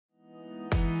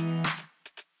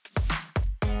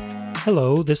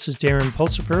Hello, this is Darren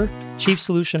Pulsipher, Chief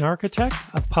Solution Architect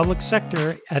of Public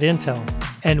Sector at Intel,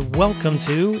 and welcome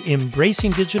to Embracing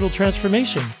Digital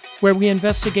Transformation, where we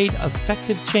investigate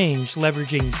effective change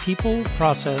leveraging people,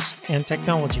 process, and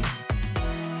technology.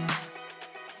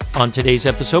 On today's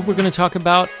episode, we're going to talk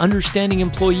about understanding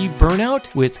employee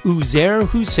burnout with Uzair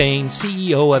Hussain,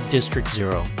 CEO of District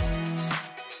Zero.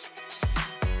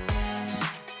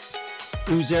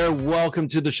 Uzair, welcome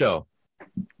to the show.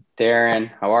 Darren,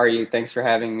 how are you? Thanks for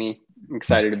having me. I'm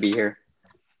excited to be here.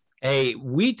 Hey,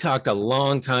 we talked a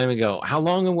long time ago. How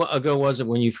long ago was it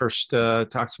when you first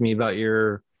talked to me about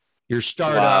your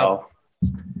startup? Wow.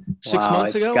 6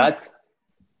 months ago? Got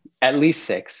at least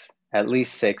six. I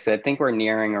think we're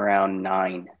nearing around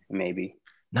 9, maybe.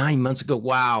 9 months ago.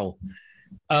 Wow.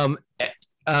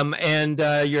 And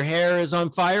your hair is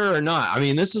on fire or not? I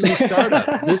mean, this is a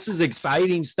startup. This is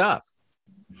exciting stuff.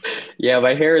 Yeah,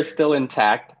 my hair is still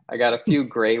intact. I got a few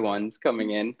gray ones coming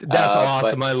in. That's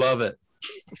awesome. I love it.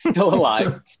 Still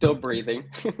alive, still breathing.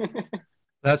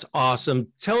 That's awesome.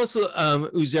 Tell us,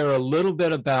 Uzair, a little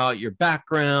bit about your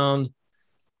background,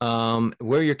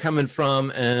 where you're coming from,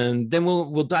 and then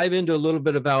we'll dive into a little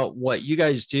bit about what you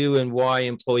guys do and why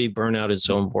employee burnout is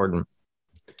so important.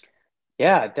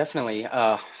 Yeah, definitely.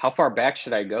 How far back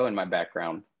should I go in my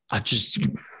background? I just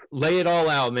lay it all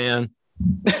out, man.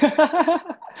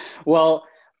 Well,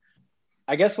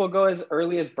 I guess we'll go as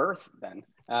early as birth then.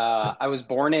 I was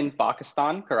born in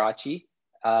Pakistan, Karachi.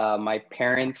 My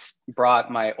parents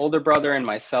brought my older brother and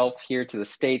myself here to the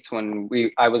States when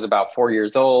I was about 4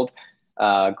 years old.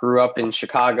 Grew up in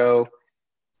Chicago,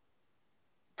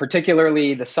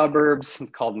 particularly the suburbs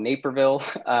called Naperville.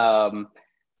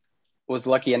 Was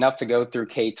lucky enough to go through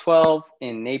K-12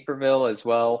 in Naperville as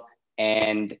well.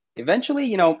 And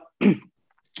eventually,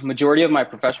 majority of my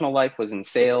professional life was in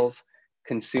sales,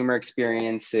 consumer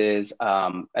experiences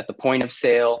at the point of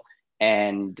sale.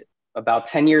 And about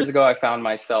 10 years ago, I found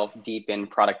myself deep in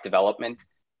product development.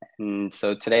 And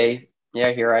so today,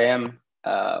 here I am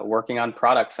working on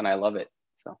products and I love it.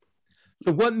 So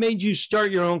what made you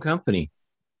start your own company?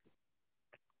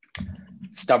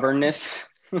 Stubbornness.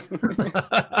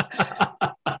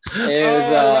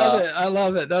 I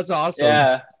love it. That's awesome.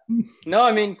 Yeah. No,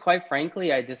 I mean, quite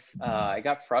frankly, I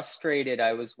got frustrated.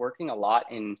 I was working a lot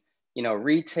in,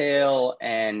 retail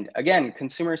and again,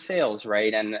 consumer sales,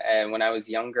 right? And when I was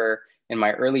younger, in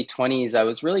my early 20s, I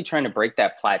was really trying to break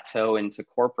that plateau into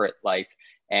corporate life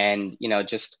and,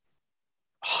 just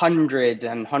hundreds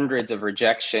and hundreds of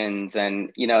rejections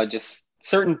and, just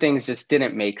certain things just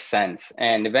didn't make sense.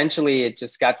 And eventually it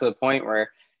just got to the point where,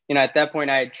 at that point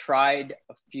I had tried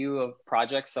a few of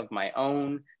projects of my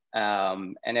own.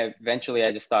 And eventually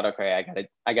I just thought, okay,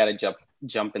 I gotta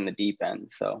jump in the deep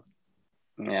end. So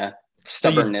yeah,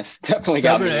 stubbornness definitely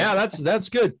got me. Yeah, that's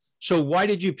good. So why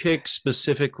did you pick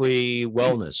specifically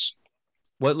wellness?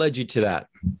 What led you to that?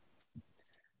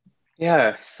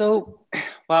 Yeah, so,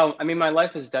 wow. I mean, my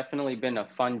life has definitely been a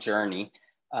fun journey.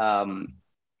 My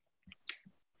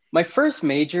first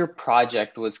major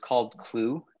project was called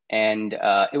Clue, and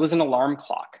it was an alarm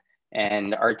clock.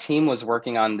 And our team was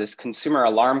working on this consumer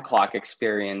alarm clock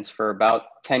experience for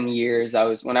about 10 years.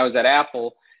 When I was at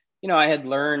Apple, I had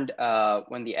learned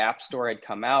when the App Store had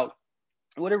come out,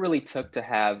 what it really took to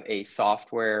have a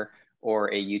software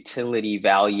or a utility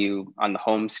value on the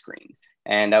home screen.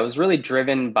 And I was really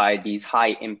driven by these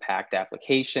high impact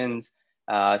applications.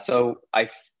 So I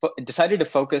decided to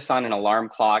focus on an alarm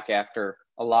clock after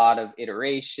a lot of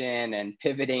iteration and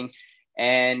pivoting.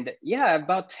 And yeah,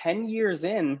 about 10 years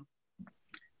in,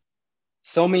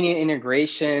 so many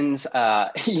integrations,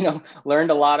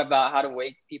 learned a lot about how to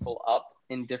wake people up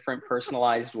in different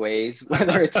personalized ways,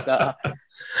 whether it's,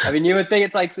 you would think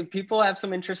it's like some people have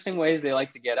some interesting ways they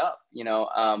like to get up,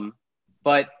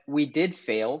 but we did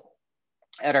fail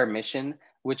at our mission,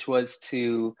 which was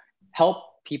to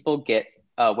help people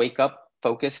wake up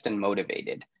focused and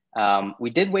motivated. We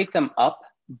did wake them up,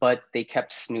 but they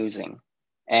kept snoozing.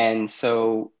 And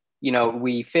so,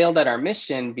 we failed at our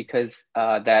mission because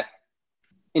that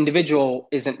individual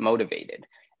isn't motivated.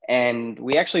 And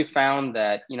we actually found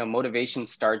that, motivation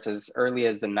starts as early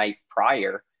as the night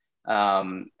prior.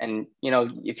 And,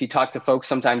 if you talk to folks,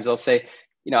 sometimes they'll say,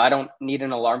 I don't need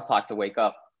an alarm clock to wake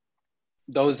up.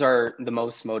 Those are the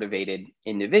most motivated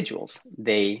individuals.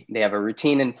 They have a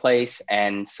routine in place.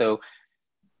 And so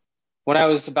when I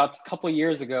was about a couple of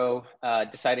years ago,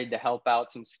 decided to help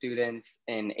out some students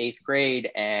in 8th grade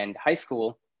and high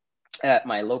school at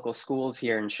my local schools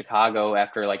here in Chicago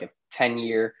after like a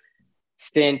 10-year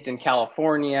stint in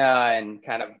California and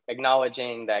kind of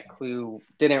acknowledging that Clue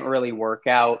didn't really work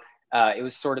out. It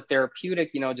was sort of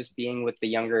therapeutic, just being with the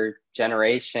younger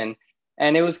generation.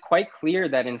 And it was quite clear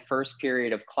that in first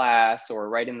period of class or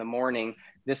right in the morning,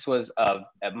 this was a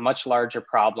much larger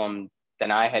problem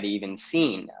than I had even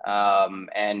seen.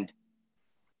 And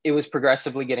it was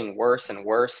progressively getting worse and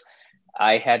worse.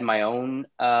 I had my own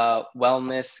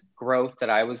wellness growth that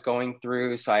I was going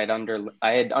through. So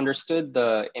I had understood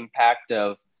the impact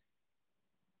of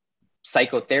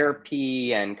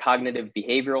psychotherapy and cognitive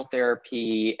behavioral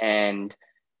therapy and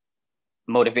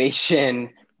motivation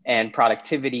and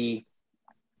productivity.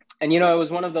 And, it was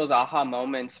one of those aha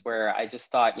moments where I just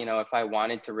thought, if I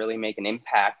wanted to really make an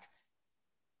impact,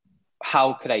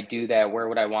 how could I do that? Where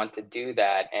would I want to do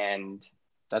that? And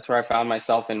that's where I found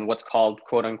myself in what's called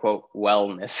quote unquote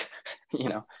wellness,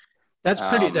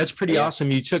 That's pretty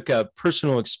awesome. You took a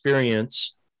personal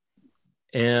experience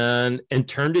and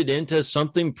turned it into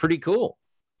something pretty cool.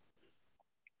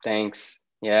 Thanks.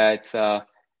 Yeah, it's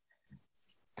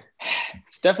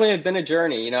definitely been a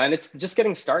journey, and it's just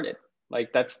getting started.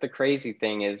 Like, that's the crazy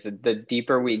thing, is the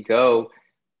deeper we go,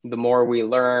 the more we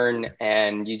learn,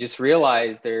 and you just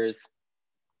realize there's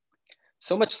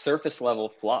so much surface level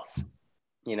fluff,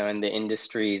 in the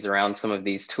industries around some of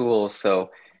these tools. So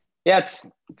yeah, it's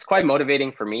quite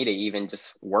motivating for me to even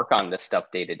just work on this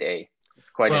stuff day to day.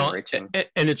 It's quite enriching.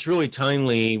 And it's really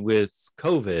timely with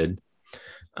COVID,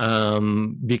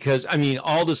 because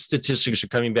all the statistics are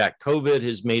coming back. COVID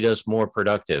has made us more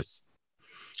productive,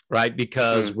 right?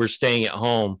 Because we're staying at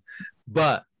home,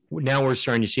 but now we're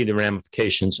starting to see the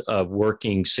ramifications of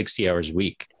working 60 hours a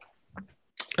week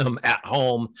at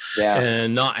home,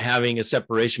 and not having a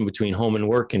separation between home and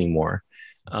work anymore.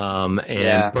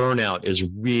 Burnout is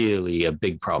really a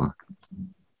big problem.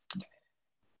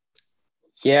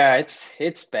 Yeah,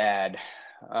 it's bad.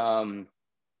 How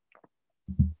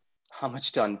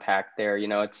much to unpack there?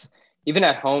 It's even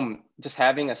at home, just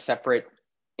having a separate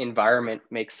environment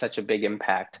makes such a big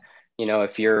impact.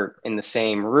 If you're in the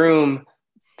same room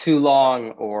too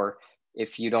long, or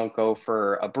if you don't go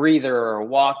for a breather or a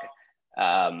walk,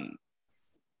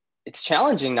 it's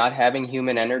challenging not having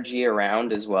human energy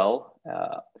around as well.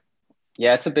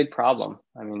 Yeah, it's a big problem.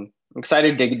 I'm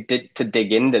excited to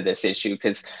dig into this issue,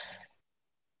 because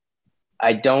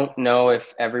I don't know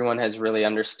if everyone has really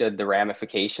understood the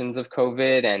ramifications of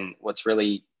COVID and what's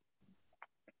really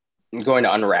going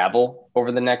to unravel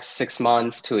over the next 6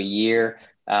 months to a year.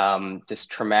 This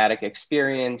traumatic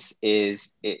experience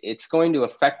it's going to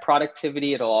affect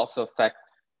productivity. It'll also affect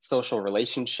social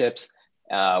relationships.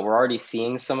 We're already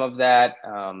seeing some of that.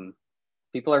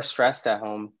 People are stressed at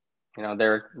home.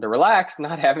 They're relaxed,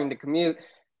 not having to commute,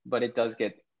 but it does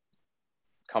get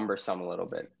cumbersome a little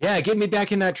bit. Yeah, get me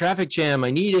back in that traffic jam.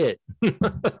 I need it.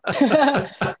 I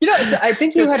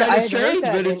think you had. It's strange,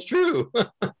 but it's true.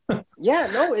 Yeah,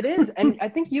 no, it is, and I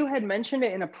think you had mentioned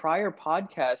it in a prior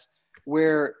podcast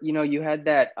where you had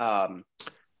that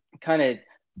kind of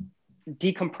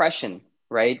decompression,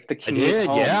 right? The commute I did,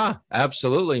 home. yeah,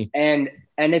 absolutely. And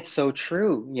it's so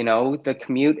true. The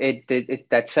commute,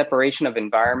 that separation of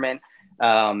environment.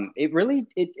 It really,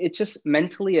 it just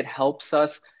mentally, it helps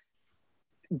us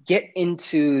get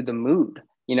into the mood.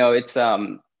 It's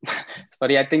it's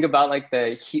funny. I think about like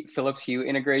the Philips Hue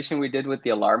integration we did with the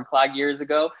alarm clock years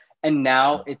ago, and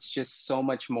now it's just so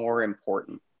much more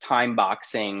important. Time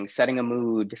boxing, setting a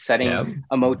mood, setting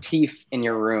a motif in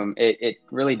your room. It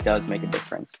really does make a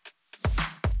difference.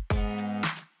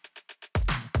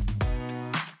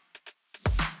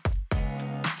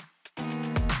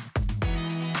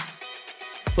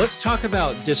 Let's talk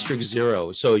about District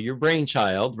Zero. So your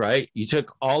brainchild, right? You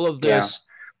took all of this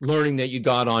learning that you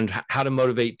got on how to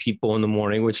motivate people in the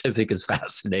morning, which I think is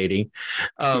fascinating.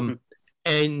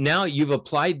 And now you've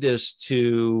applied this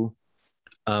to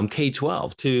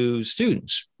K-12, to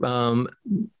students,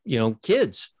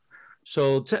 kids.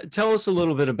 So tell us a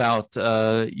little bit about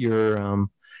your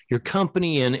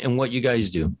company and what you guys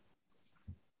do.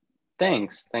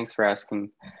 Thanks for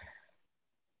asking.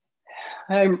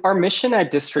 Our mission at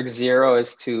District Zero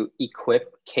is to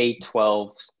equip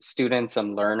K-12 students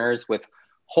and learners with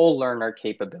whole learner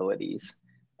capabilities.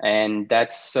 And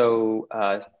that's so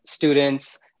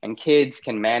students and kids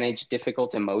can manage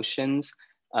difficult emotions,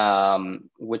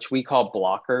 which we call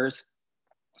blockers.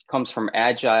 It comes from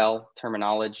agile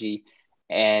terminology.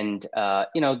 And,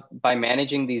 by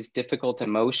managing these difficult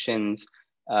emotions,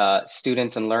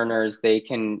 students and learners, they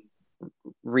can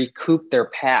recoup their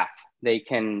path. They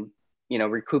can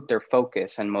recoup their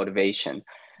focus and motivation.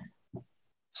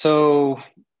 So,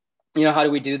 how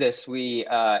do we do this?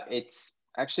 It's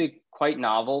actually quite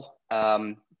novel.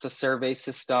 It's a survey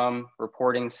system,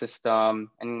 reporting system,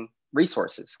 and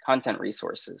resources, content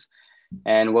resources.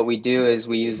 And what we do is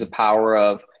we use the power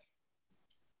of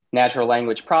natural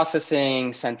language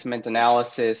processing, sentiment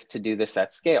analysis to do this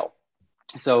at scale.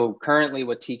 So currently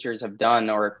what teachers have done,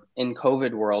 or in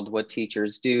COVID world, what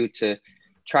teachers do to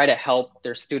try to help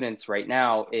their students right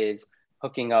now is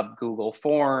hooking up Google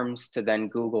Forms to then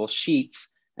Google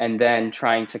Sheets, and then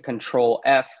trying to control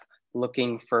F,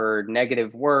 looking for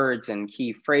negative words and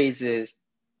key phrases.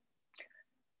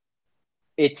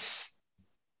 It's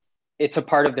a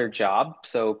part of their job.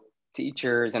 So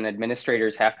teachers and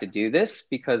administrators have to do this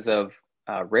because of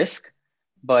risk.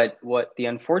 But what the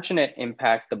unfortunate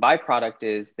impact, the byproduct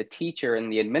is the teacher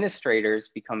and the administrators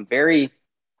become very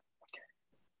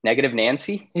negative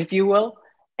Nancy, if you will.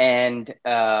 And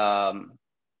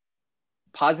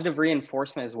positive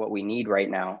reinforcement is what we need right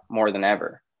now more than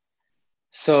ever.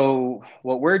 So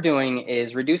what we're doing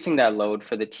is reducing that load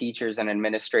for the teachers and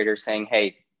administrators, saying,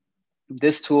 hey,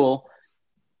 this tool,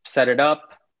 set it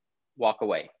up, walk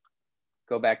away,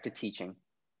 go back to teaching.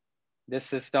 This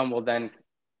system will then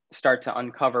start to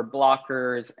uncover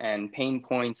blockers and pain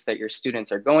points that your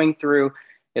students are going through.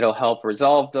 It'll help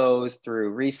resolve those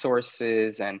through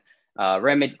resources and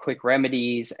quick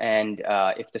remedies. And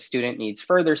if the student needs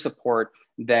further support,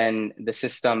 then the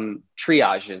system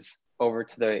triages over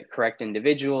to the correct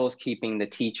individuals, keeping the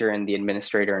teacher and the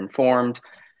administrator informed.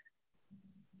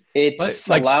 It's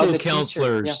like allowed school the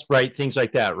counselors, teacher, right? Things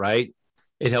like that, right?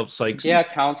 It helps like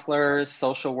counselors,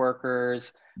 social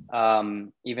workers,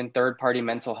 even third-party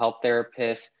mental health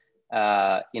therapists.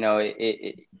 I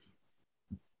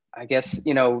guess,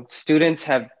 students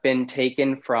have been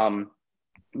taken from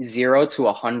 0 to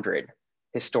 100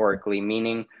 historically,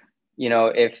 meaning,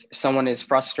 if someone is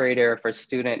frustrated or if a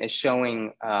student is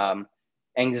showing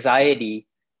anxiety,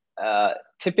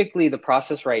 typically the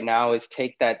process right now is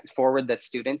forward that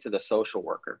student to the social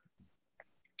worker.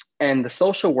 And the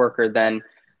social worker then,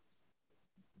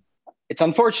 it's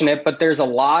unfortunate, but there's a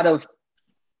lot of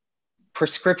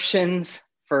prescriptions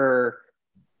for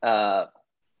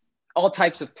all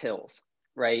types of pills,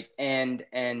 right? And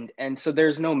so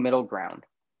there's no middle ground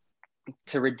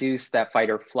to reduce that fight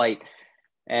or flight.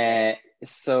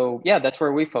 So yeah, that's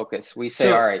where we focus. We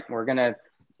say, all right, we're gonna,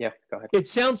 go ahead. It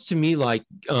sounds to me like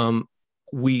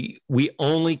we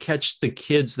only catch the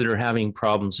kids that are having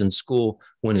problems in school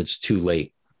when it's too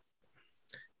late,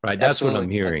 right? That's what I'm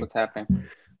hearing. That's what's happening.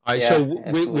 All right. So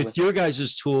with your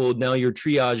guys' tool, now you're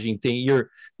triaging thing.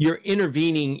 You're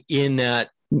intervening in that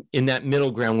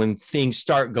middle ground when things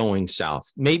start going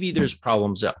south. Maybe there's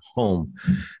problems at home.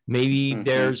 Maybe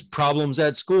there's problems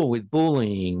at school with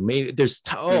bullying. Maybe there's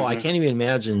I can't even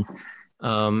imagine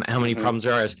how many problems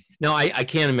there are. Now I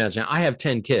can't imagine. I have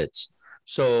 10 kids,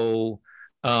 so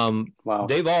wow.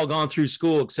 They've all gone through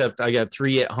school except I got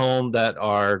 3 at home that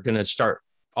are going to start.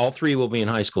 All 3 will be in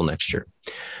high school next year.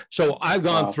 So I've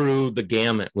gone through the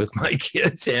gamut with my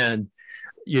kids, and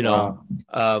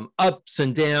ups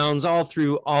and downs all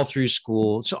through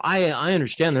school. So I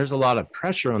understand there's a lot of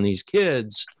pressure on these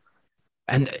kids,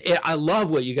 and I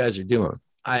love what you guys are doing.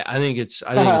 I think it's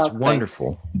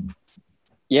wonderful.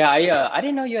 Yeah, I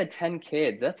didn't know you had 10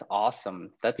 kids. That's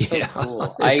awesome. That's so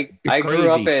cool. I grew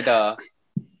up at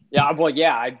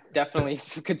I definitely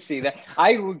could see that.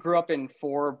 I grew up in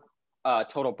 4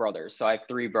 total brothers, so I have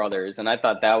 3 brothers, and I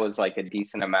thought that was like a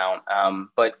decent amount.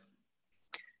 But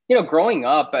growing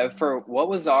up, what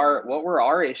were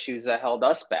our issues that held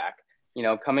us back?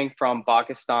 Coming from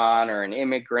Pakistan or an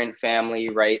immigrant family,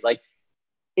 right? Like,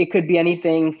 it could be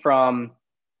anything from,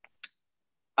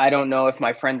 I don't know if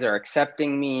my friends are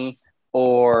accepting me,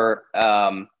 or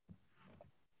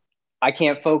I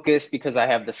can't focus because I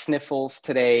have the sniffles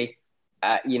today.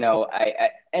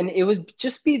 And it would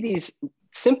just be these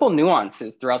simple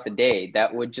nuances throughout the day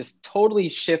that would just totally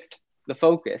shift the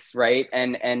focus, right?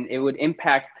 And it would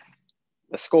impact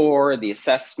the score, the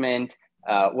assessment,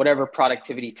 whatever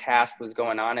productivity task was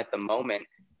going on at the moment.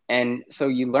 And so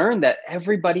you learn that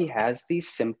everybody has these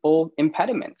simple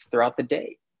impediments throughout the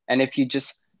day. And if you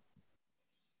just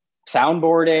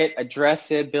soundboard it,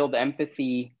 address it, build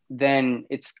empathy, then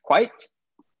it's quite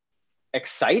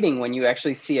exciting when you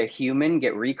actually see a human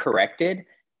get recorrected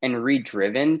and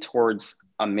redriven towards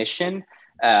a mission.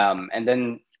 And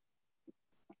then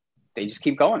they just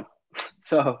keep going.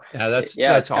 So yeah,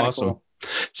 that's awesome. Cool.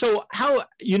 So how,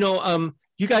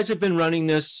 you guys have been running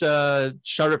this,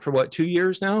 started for 2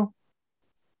 years now?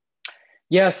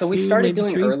 Yeah. So we started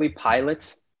doing early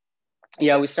pilots.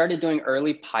 Yeah. We started doing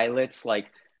early pilots, like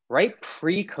right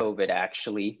pre-COVID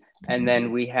actually. And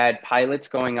then we had pilots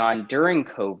going on during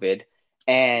COVID.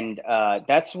 And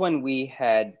that's when we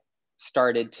had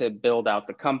started to build out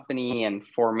the company and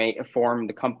form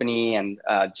the company and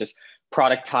just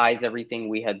productize everything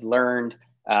we had learned.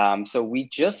 So we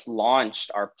just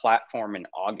launched our platform in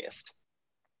August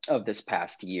of this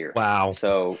past year. Wow.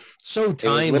 So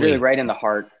timely. It was literally right in the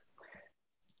heart.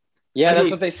 Yeah,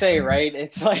 that's what they say, right?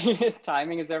 It's like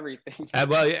timing is everything.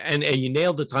 Well, and you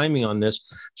nailed the timing on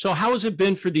this. So how has it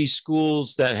been for these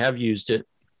schools that have used it?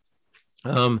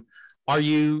 Are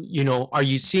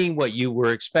you seeing what you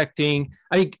were expecting?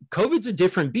 I think COVID's a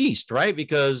different beast, right?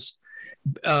 Because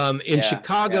in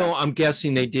Chicago, I'm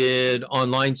guessing they did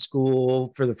online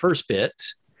school for the first bit.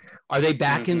 Are they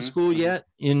back in school yet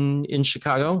in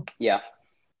Chicago? Yeah.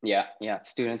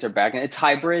 Students are back. It's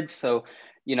hybrid. So,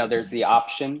 there's the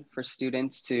option for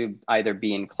students to either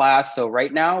be in class. So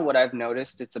right now, what we've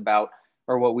noticed, it's about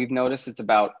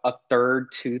a 1/3,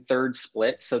 2/3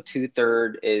 split. So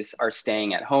 2/3 are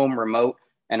staying at home remote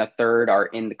and 1/3 are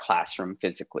in the classroom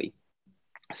physically.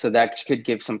 So that could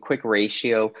give some quick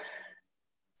ratio.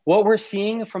 What we're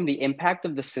seeing from the impact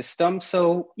of the system.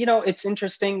 So, it's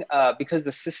interesting because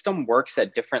the system works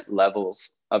at different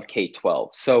levels of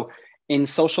K-12. So in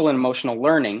social and emotional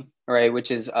learning, right,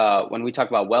 which is when we talk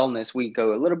about wellness, we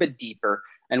go a little bit deeper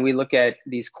and we look at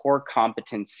these core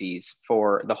competencies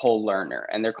for the whole learner.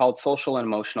 And they're called social and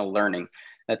emotional learning.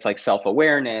 That's like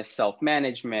self-awareness,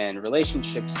 self-management,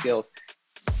 relationship skills.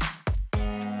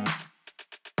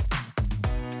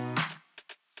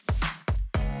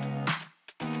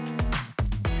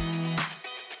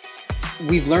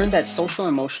 We've learned that social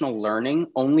and emotional learning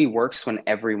only works when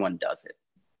everyone does it.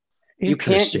 You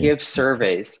can't give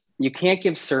surveys. You can't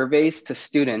give surveys to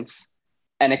students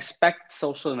and expect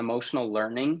social and emotional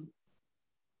learning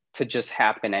to just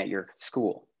happen at your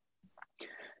school.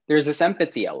 There's this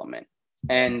empathy element.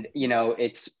 And,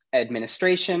 it's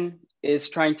administration is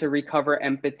trying to recover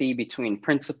empathy between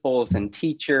principals and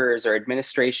teachers, or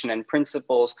administration and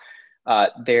principals.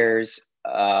 There's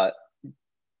a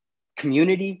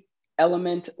community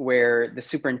element where the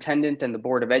superintendent and the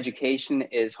Board of Education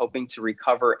is hoping to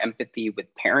recover empathy with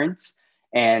parents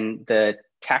and the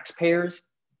taxpayers.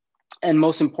 And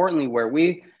most importantly, where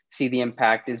we see the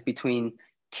impact is between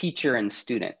teacher and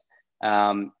student.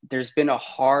 There's been a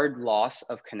hard loss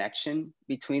of connection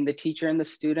between the teacher and the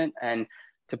student. And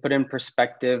to put in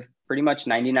perspective, pretty much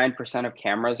 99% of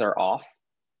cameras are off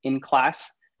in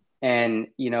class. And,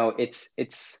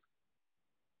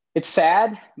 it's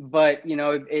sad, but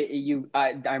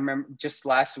I remember just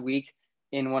last week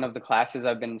in one of the classes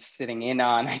I've been sitting in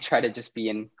on, I try to just be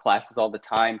in classes all the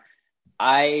time.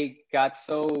 I got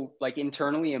so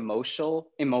internally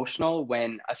emotional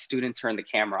when a student turned the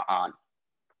camera on.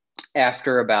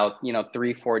 After about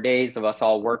 3-4 days of us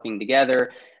all working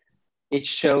together, it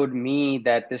showed me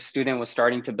that this student was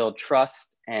starting to build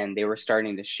trust and they were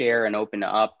starting to share and open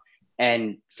up.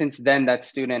 And since then, that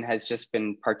student has just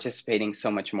been participating so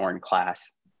much more in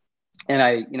class.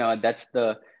 And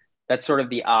that's sort of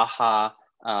the aha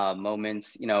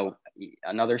moments.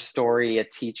 Another story, a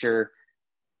teacher,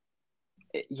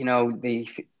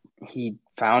 he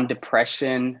found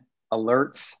depression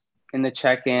alerts in the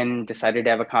check-in, decided to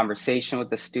have a conversation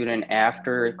with the student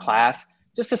after class.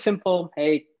 Just a simple,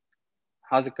 hey,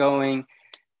 how's it going?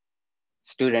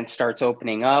 Student starts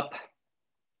opening up.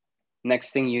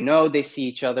 Next thing you know, they see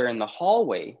each other in the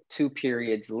hallway 2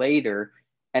 periods later,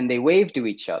 and they wave to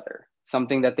each other,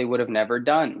 something that they would have never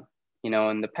done,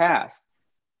 in the past.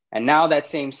 And now that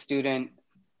same student,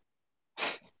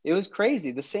 it was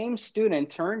crazy. The same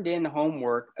student turned in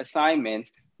homework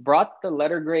assignments, brought the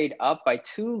letter grade up by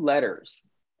 2 letters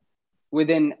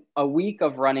within a week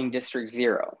of running District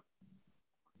 0.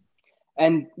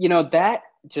 And, that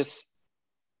just,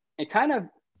 it kind of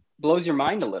blows your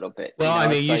mind a little bit.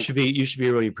 Well, you should be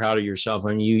really proud of yourself.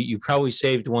 You probably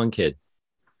saved one kid,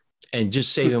 and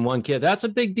just saving one kid, that's a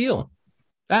big deal.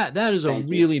 That is a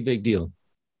really big deal.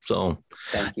 So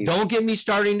don't get me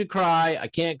starting to cry. I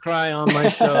can't cry on my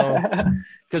show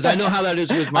because I know how that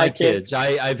is with my kids.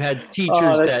 I've had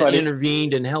teachers that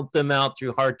intervened and helped them out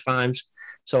through hard times.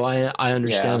 So I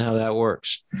understand how that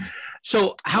works.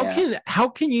 So how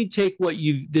can you take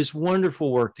this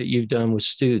wonderful work that you've done with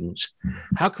students?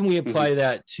 How can we apply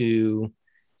that to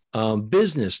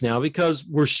business now? Because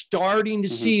we're starting to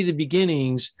see the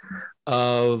beginnings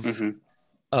of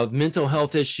mental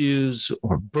health issues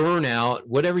or burnout,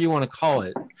 whatever you want to call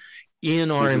it,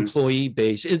 in our employee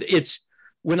base. It's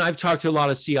when I've talked to a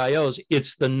lot of CIOs,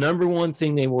 it's the number one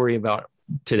thing they worry about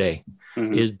today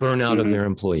is burnout of their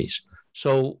employees.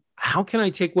 So how can I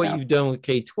take what you've done with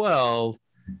K-12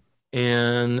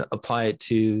 and apply it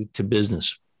to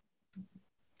business?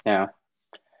 Yeah.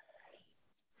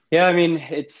 I mean,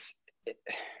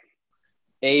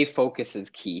 focus is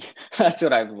key. That's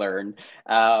what I've learned.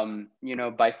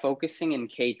 By focusing in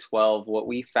K-12, what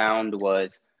we found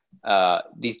was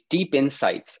these deep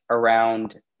insights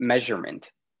around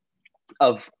measurement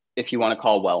of, if you want to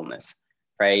call, wellness,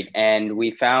 right? And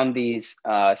we found these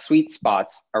sweet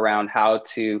spots around how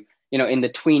to, in the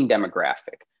tween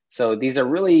demographic. So these are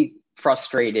really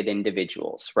frustrated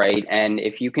individuals, right? And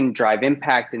if you can drive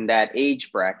impact in that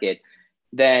age bracket,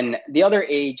 then the other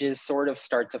ages sort of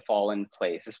start to fall in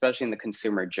place, especially in the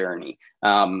consumer journey.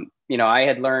 I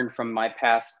had learned from my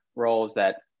past roles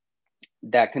that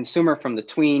consumer from the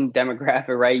tween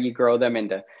demographic, right? You grow them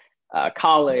into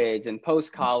college and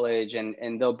post-college,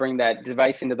 and they'll bring that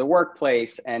device into the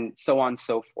workplace and so on and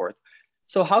so forth.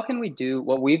 So how can we do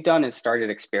what we've done is started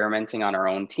experimenting on our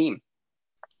own team.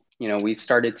 We've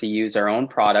started to use our own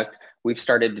product. We've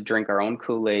started to drink our own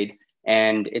Kool-Aid,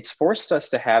 and it's forced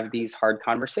us to have these hard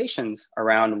conversations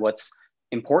around what's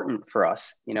important for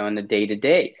us, in the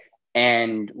day-to-day.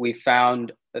 And we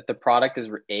found that the product is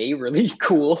really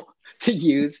cool to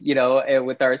use,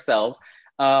 with ourselves.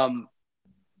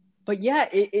 But yeah,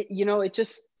 it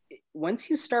just, once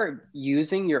you start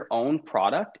using your own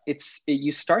product,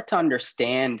 you start to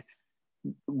understand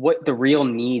what the real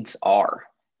needs are.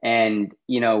 And,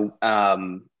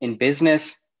 in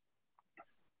business,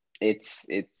 it's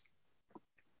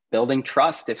building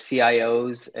trust. If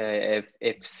CIOs,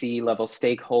 if C-level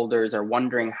stakeholders are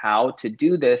wondering how to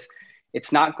do this,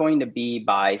 it's not going to be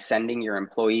by sending your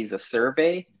employees a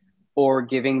survey or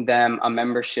giving them a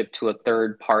membership to a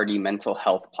third-party mental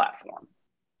health platform.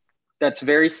 That's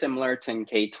very similar to in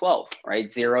K-12, right?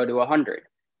 0 to 100.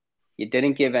 You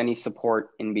didn't give any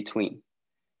support in between.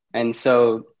 And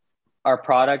so our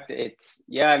product,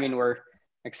 we're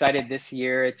excited this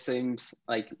year. It seems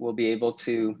like we'll be able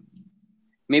to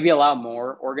maybe allow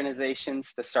more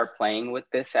organizations to start playing with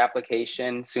this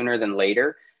application sooner than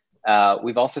later.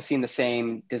 We've also seen the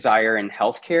same desire in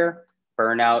healthcare.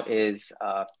 Burnout is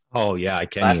I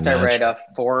can't last imagine. I read I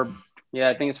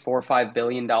think it's $4 or $5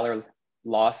 billion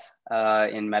loss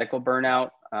in medical burnout,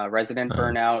 resident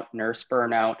burnout, nurse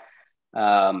burnout.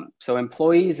 So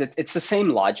employees, it's the same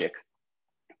logic.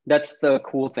 That's the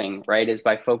cool thing, right? Is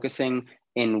by focusing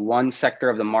in one sector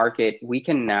of the market, we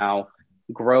can now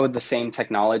grow the same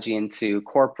technology into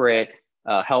corporate,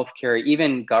 healthcare,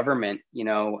 even government,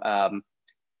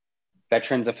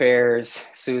 Veterans Affairs,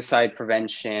 suicide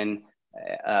prevention.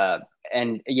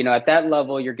 And, at that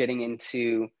level, you're getting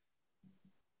into,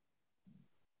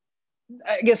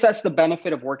 I guess that's the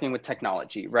benefit of working with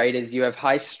technology, right? Is you have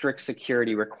high strict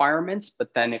security requirements,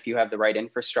 but then if you have the right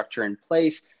infrastructure in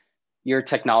place, your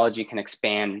technology can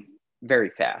expand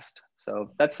very fast. So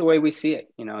that's the way we see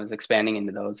it, is expanding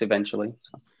into those eventually.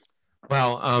 So.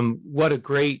 Wow. What a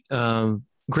great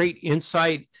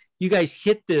insight. You guys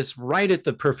hit this right at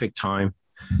the perfect time.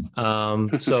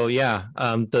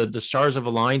 The stars have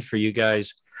aligned for you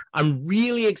guys. I'm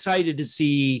really excited to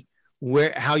see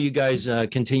how you guys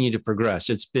continue to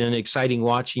progress. It's been exciting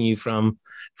watching you from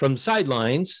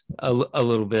sidelines a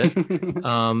little bit.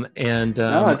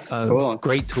 It's cool.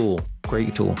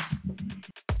 Great tool.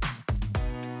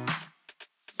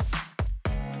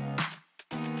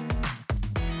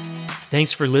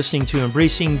 Thanks for listening to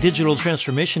Embracing Digital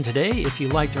Transformation today. If you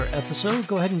liked our episode,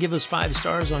 go ahead and give us 5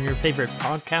 stars on your favorite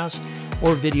podcast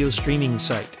or video streaming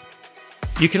site.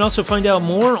 You can also find out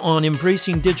more on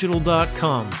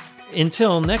embracingdigital.com.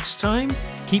 Until next time,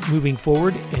 keep moving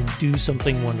forward and do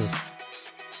something wonderful.